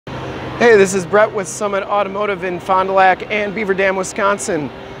Hey, this is Brett with Summit Automotive in Fond du Lac and Beaver Dam, Wisconsin.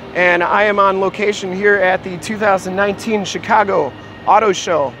 And I am on location here at the 2019 Chicago Auto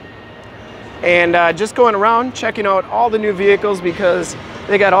Show. And just going around checking out all the new vehicles because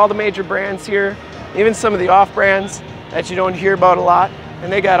they got all the major brands here, even some of the off brands that you don't hear about a lot.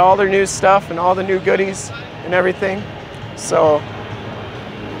 And they got all their new stuff and all the new goodies and everything. So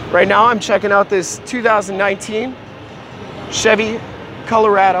right now I'm checking out this 2019 Chevy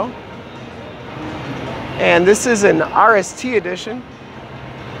Colorado. And this is an RST edition.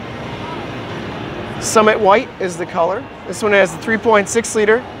 Summit White is the color. This one has the 3.6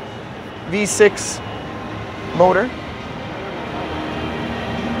 liter V6 motor.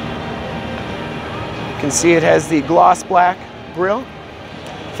 You can see it has the gloss black grille,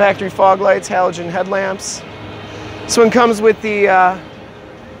 factory fog lights, halogen headlamps. This one comes with the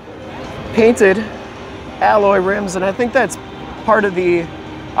painted alloy rims, and I think that's part of the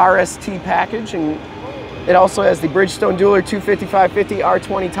RST package. And it also has the Bridgestone Dueler 250/550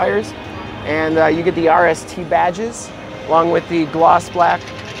 R20 tires, and you get the RST badges along with the gloss black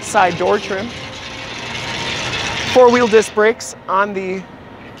side door trim. Four-wheel disc brakes on the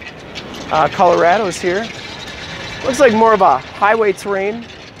Colorados here. Looks like more of a highway terrain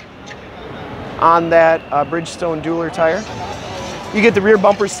on that Bridgestone Dueler tire. You get the rear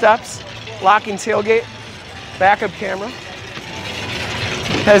bumper steps, locking tailgate, backup camera.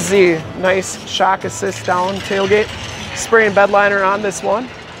 Has the nice shock assist down tailgate. Spray and bed liner on this one.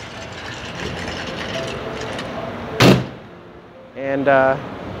 And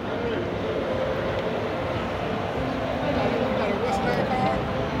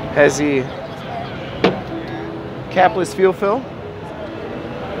has the capless fuel fill.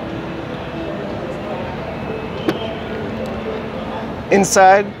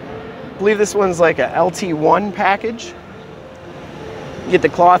 Inside, I believe this one's like a LT1 package. You get the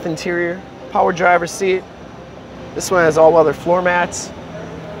cloth interior, power driver's seat. This one has all-weather floor mats.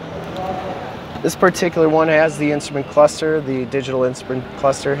 This particular one has the instrument cluster, the digital instrument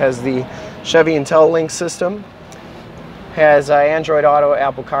cluster, has the Chevy IntelliLink system, has Android Auto,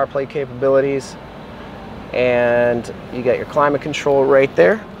 Apple CarPlay capabilities, and you got your climate control right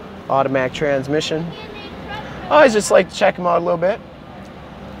there, automatic transmission. I always just like to check them out a little bit,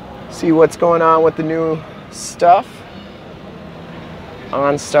 see what's going on with the new stuff.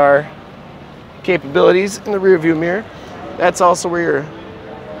 OnStar capabilities in the rear view mirror. That's also where your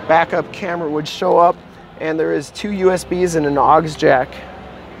backup camera would show up, and there is two USBs and an aux jack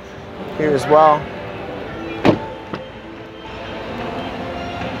here as well.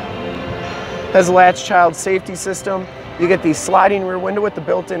 Has a latch child safety system. You get the sliding rear window with the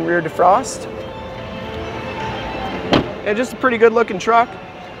built-in rear defrost. And just a pretty good looking truck.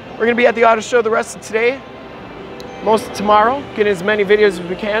 We're gonna be at the auto show the rest of today, most of tomorrow, getting as many videos as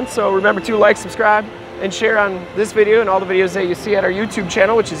we can. So remember to like, subscribe, and share on this video and all the videos that you see at our YouTube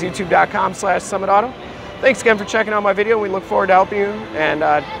channel, which is youtube.com/summitauto. Thanks again for checking out my video. We look forward to helping you and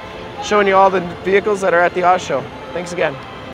showing you all the vehicles that are at the auto show. Thanks again.